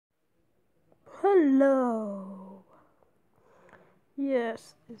Hello.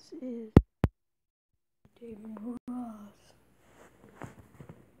 Yes, this is David Ross.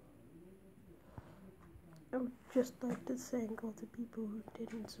 I would just like to thank all the people who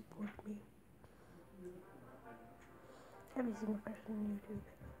didn't support me. Every single person on YouTube.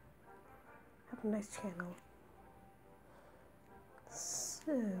 Have a nice channel.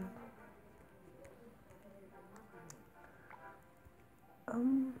 So,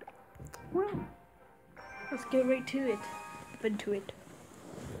 well, let's get right to it. Into it.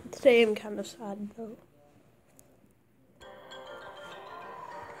 Today I'm kind of sad though.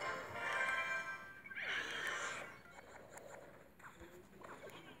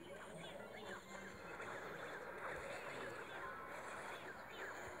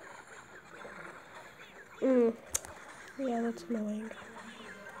 Yeah, that's annoying.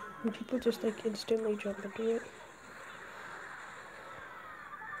 When people just like instantly jump into it.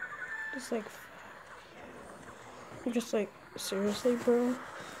 You're just like, seriously, bro?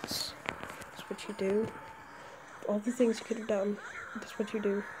 That's what you do? All the things you could have done, that's what you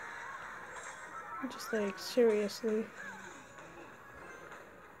do. I'm just like, seriously.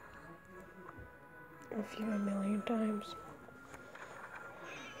 A million times.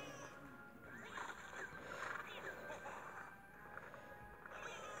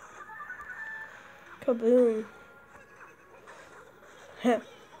 Kaboom. Heh.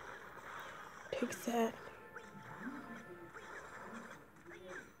 Take that.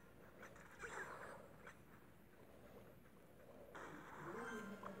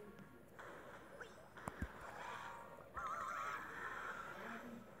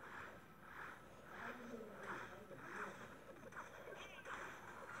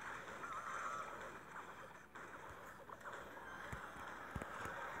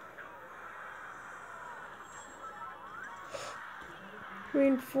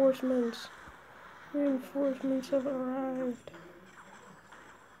 Reinforcements. Reinforcements have arrived.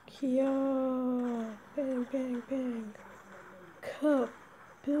 Kia. Bang, bang, bang.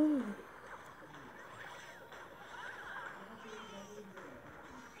 Kaboom.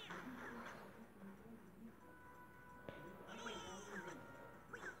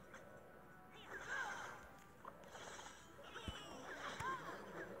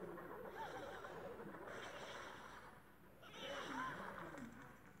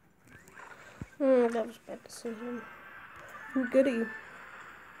 That was a bad decision. Goody.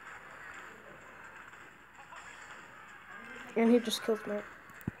 And he just killed me.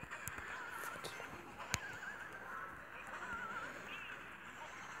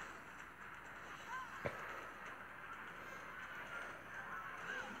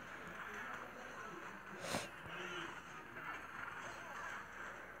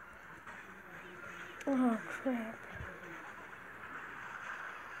 Oh crap.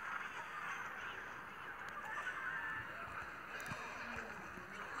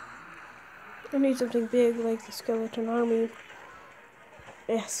 I need something big like the skeleton army.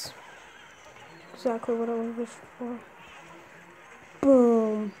 Yes. Exactly what I was wishing for.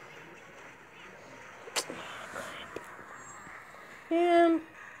 Boom. And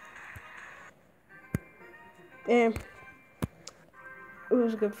it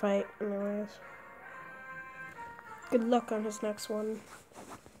was a good fight anyways. Good luck on his next one.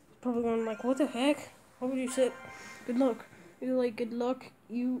 Probably going like, what the heck? Why would you say good luck? You're like, good luck,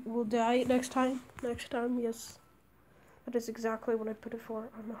 you will die next time. Next time, yes. That is exactly what I put it for.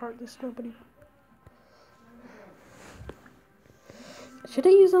 I'm a heartless nobody. Should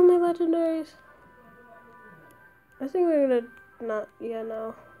I use all my legendaries? I think we're gonna not, yeah,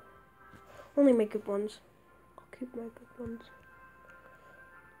 no. Only my good ones. I'll keep my good ones.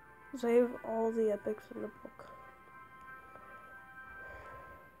 Because I have all the epics in the book.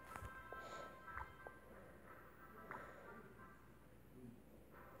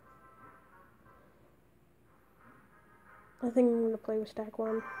 I think I'm gonna play with stack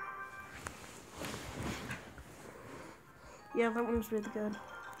 1. Yeah, that one's really good.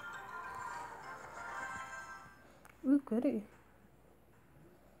 Ooh, goody.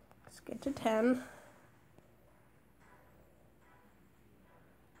 Let's get to 10.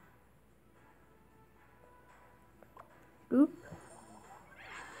 Oop.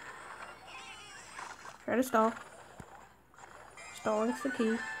 Try to stall. Stalling's the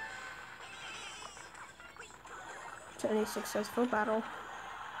key to any successful battle.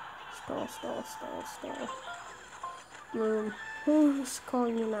 Stall, stall, stall, stall. Who's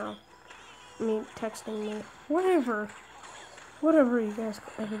calling you now? I mean, texting me. Whatever. Whatever you guys,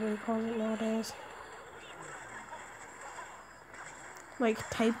 everybody calls it nowadays. Like,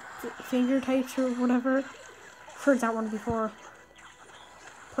 finger types or whatever. I've heard that one before.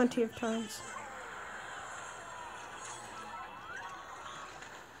 Plenty of times.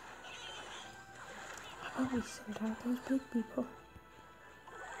 we sent out those big people.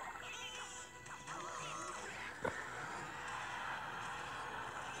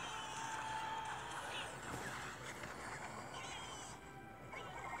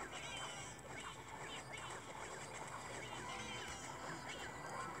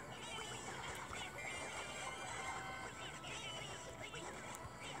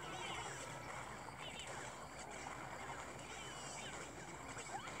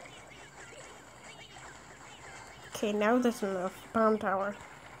 Okay, now there's enough. Bomb tower.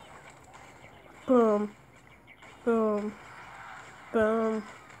 Boom. Boom. Boom.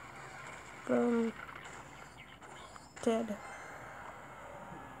 Boom. Dead.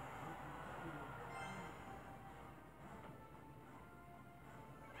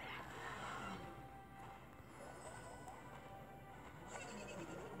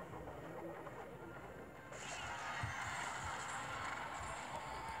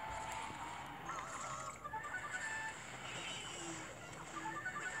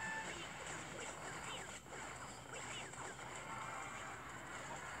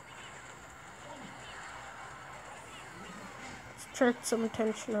 Attract some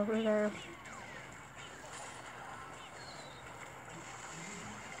attention over there.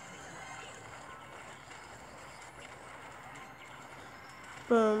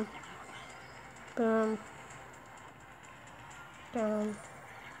 Boom. Boom. Down.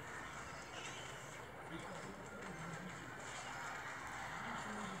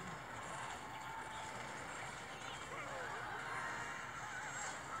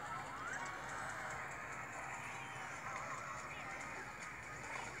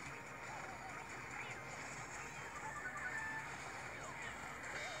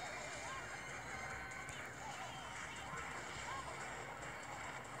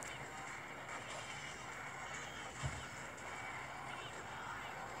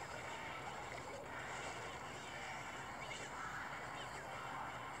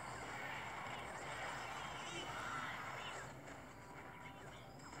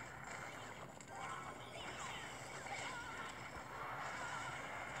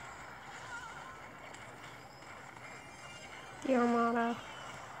 The Armada.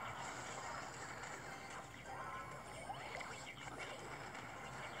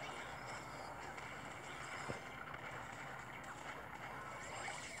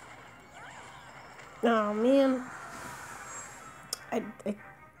 Oh man. I'm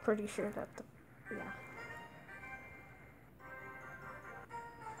pretty sure that yeah.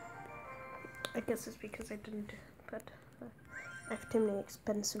 I guess it's because I didn't put I have too many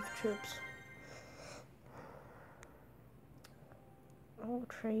expensive troops. I'll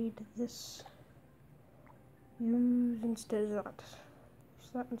trade this. Use instead of that. Use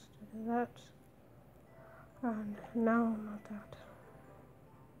that instead of that. And no, not that.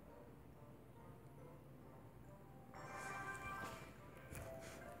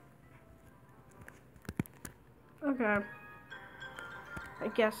 Okay. I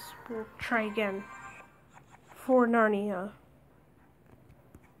guess we'll try again. For Narnia.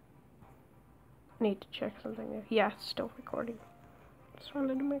 Need to check something there. Yeah, it's still recording. Just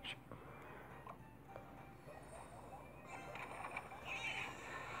wanted to make sure.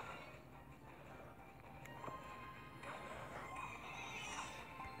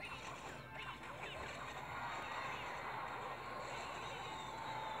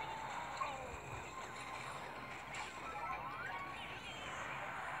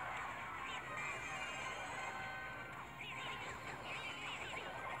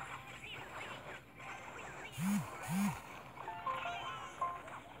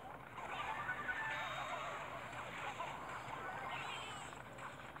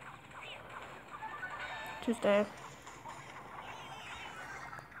 Tuesday.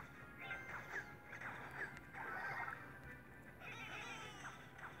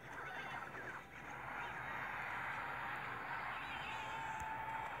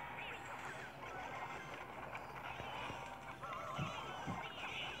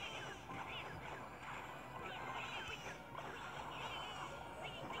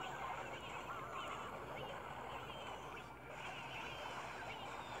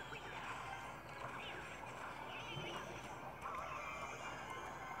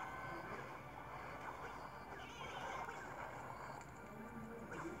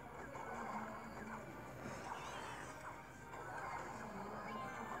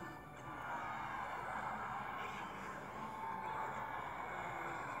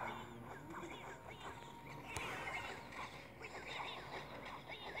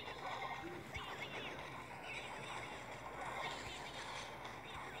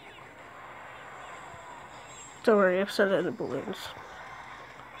 Don't worry, I've set it in balloons.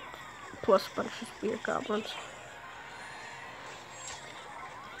 plus a bunch of weird goblins.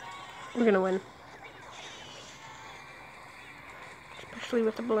 We're gonna win. Especially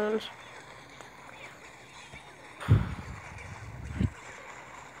with the balloons.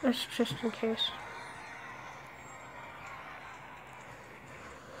 That's just in case.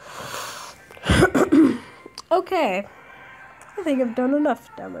 Okay. I think I've done enough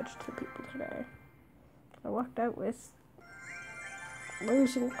damage to people today. I walked out with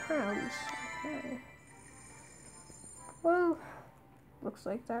losing crowns. Okay. Well, looks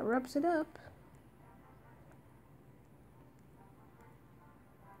like that wraps it up.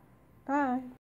 Bye.